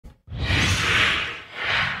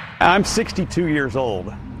I'm 62 years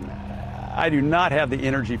old. I do not have the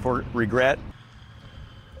energy for regret.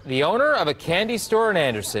 The owner of a candy store in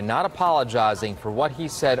Anderson not apologizing for what he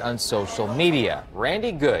said on social media.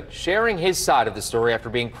 Randy Good sharing his side of the story after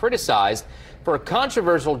being criticized for a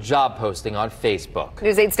controversial job posting on Facebook.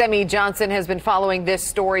 News 8's Demi Johnson has been following this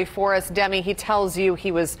story for us. Demi, he tells you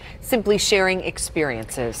he was simply sharing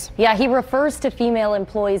experiences. Yeah, he refers to female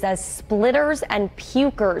employees as splitters and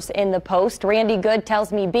pukers in the post. Randy Good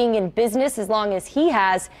tells me being in business as long as he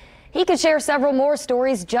has, he could share several more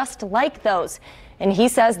stories just like those. And he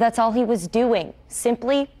says that's all he was doing,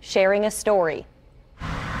 simply sharing a story.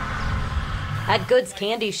 At Good's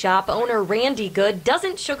Candy Shop, owner Randy Good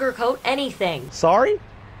doesn't sugarcoat anything. Sorry?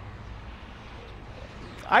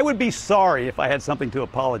 I would be sorry if I had something to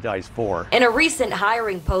apologize for. In a recent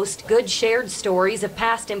hiring post, Good shared stories of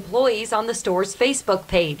past employees on the store's Facebook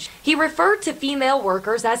page. He referred to female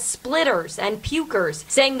workers as splitters and pukers,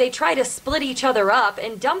 saying they try to split each other up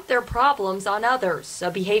and dump their problems on others,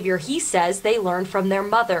 a behavior he says they learned from their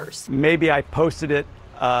mothers. Maybe I posted it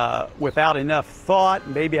without enough thought.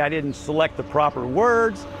 Maybe I didn't select the proper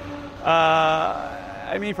words.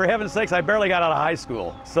 I mean, for heaven's sakes, I barely got out of high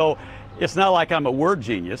school. So it's not like I'm a word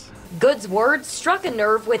genius. Good's words struck a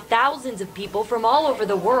nerve with thousands of people from all over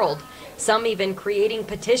the world, some even creating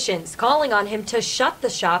petitions calling on him to shut the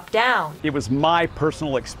shop down. It was my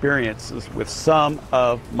personal experiences with some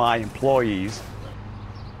of my employees,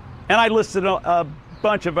 and I listed a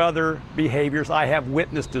bunch of other behaviors I have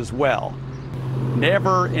witnessed as well.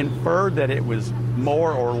 Never inferred that it was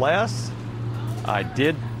more or less. I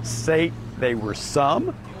did say they were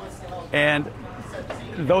some, and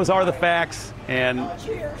those are the facts, and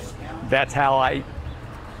that's how I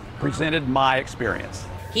presented my experience.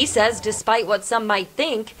 He says despite what some might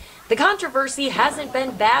think, the controversy hasn't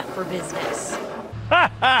been bad for business.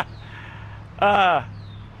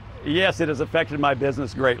 Yes, it has affected my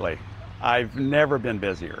business greatly. I've never been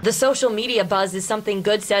busier. The social media buzz is something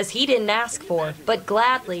Good says he didn't ask for, but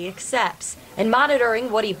gladly accepts. And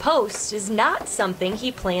monitoring what he posts is not something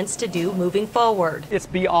he plans to do moving forward. It's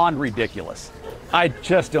beyond ridiculous. I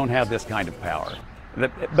just don't have this kind of power.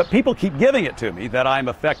 But people keep giving it to me that I'm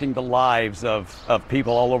affecting the lives of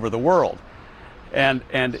people all over the world. And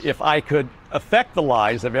if I could affect the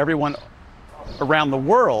lives of everyone around the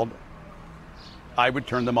world, I would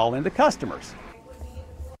turn them all into customers.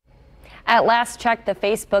 At last check, the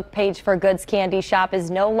Facebook page for Good's Candy Shop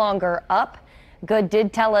is no longer up. Good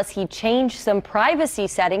did tell us he changed some privacy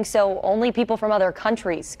settings so only people from other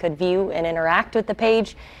countries could view and interact with the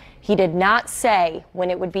page. He did not say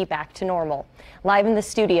when it would be back to normal. Live in the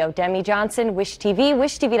studio, Demi Johnson, Wish TV,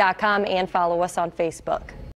 wishtv.com, and follow us on Facebook.